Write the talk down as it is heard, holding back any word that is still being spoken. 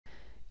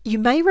You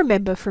may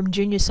remember from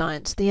junior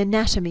science the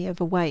anatomy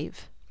of a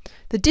wave.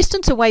 The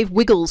distance a wave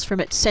wiggles from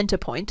its centre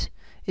point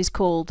is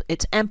called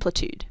its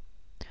amplitude.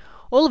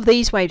 All of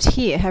these waves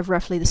here have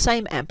roughly the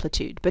same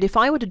amplitude, but if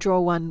I were to draw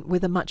one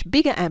with a much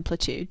bigger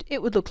amplitude,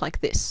 it would look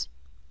like this.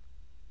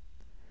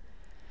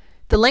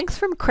 The length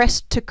from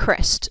crest to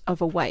crest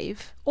of a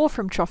wave, or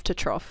from trough to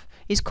trough,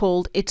 is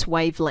called its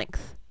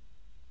wavelength.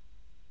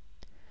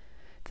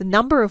 The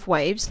number of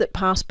waves that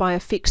pass by a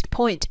fixed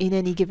point in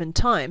any given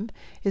time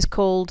is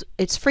called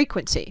its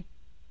frequency.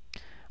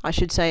 I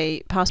should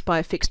say pass by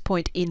a fixed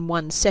point in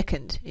 1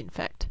 second, in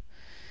fact.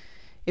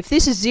 If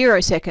this is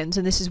 0 seconds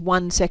and this is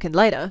 1 second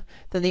later,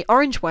 then the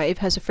orange wave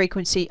has a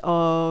frequency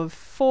of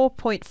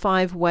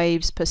 4.5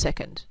 waves per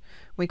second.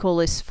 We call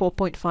this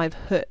 4.5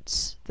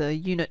 hertz. The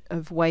unit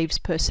of waves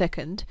per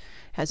second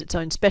has its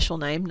own special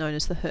name known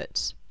as the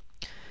hertz.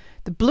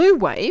 The blue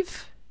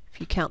wave, if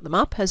you count them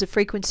up, has a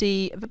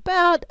frequency of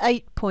about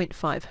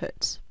 8.5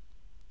 hertz.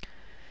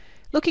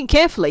 Looking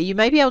carefully, you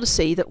may be able to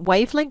see that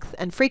wavelength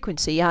and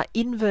frequency are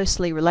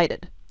inversely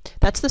related.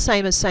 That's the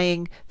same as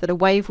saying that a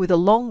wave with a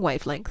long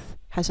wavelength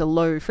has a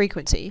low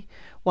frequency,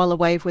 while a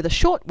wave with a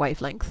short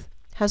wavelength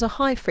has a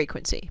high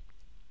frequency.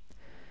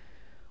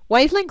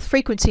 Wavelength,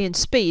 frequency and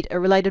speed are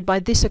related by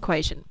this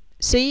equation.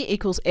 C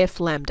equals F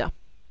lambda,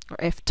 or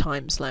F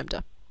times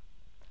lambda.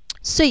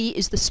 C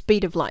is the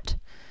speed of light.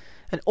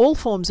 And all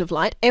forms of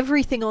light,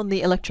 everything on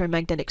the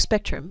electromagnetic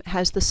spectrum,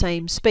 has the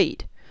same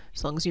speed,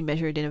 as long as you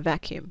measure it in a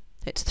vacuum.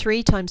 It's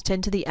 3 times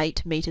 10 to the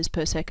 8 meters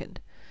per second.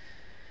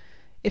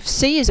 If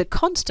c is a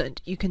constant,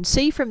 you can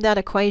see from that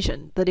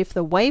equation that if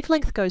the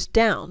wavelength goes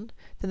down,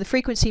 then the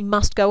frequency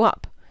must go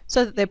up,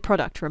 so that their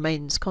product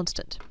remains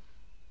constant.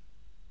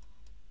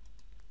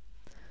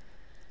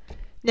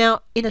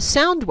 Now, in a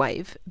sound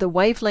wave, the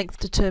wavelength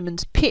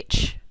determines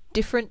pitch.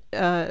 Different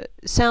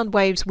sound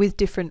waves with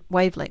different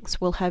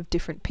wavelengths will have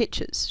different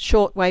pitches.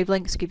 Short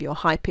wavelengths give you a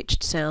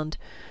high-pitched sound.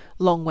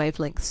 Long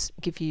wavelengths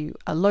give you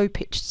a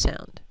low-pitched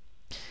sound.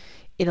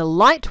 In a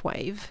light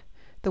wave,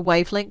 the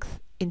wavelength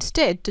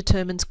instead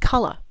determines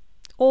colour,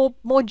 or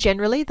more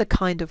generally, the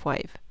kind of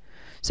wave.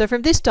 So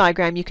from this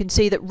diagram you can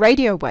see that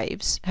radio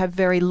waves have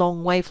very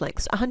long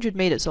wavelengths, 100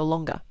 meters or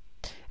longer,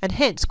 and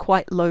hence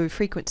quite low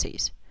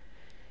frequencies.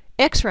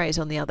 X-rays,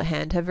 on the other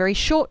hand, have very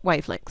short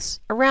wavelengths,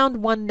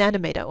 around 1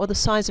 nanometer, or the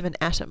size of an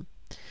atom,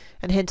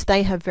 and hence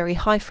they have very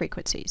high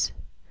frequencies.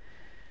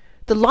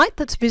 The light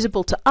that's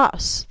visible to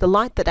us, the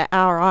light that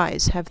our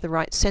eyes have the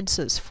right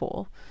sensors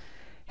for,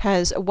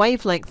 has a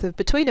wavelength of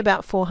between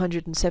about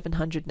 400 and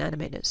 700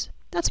 nanometers.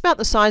 That's about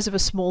the size of a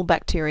small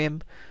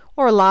bacterium,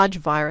 or a large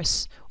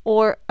virus,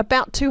 or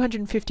about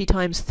 250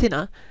 times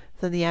thinner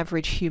than the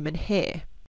average human hair.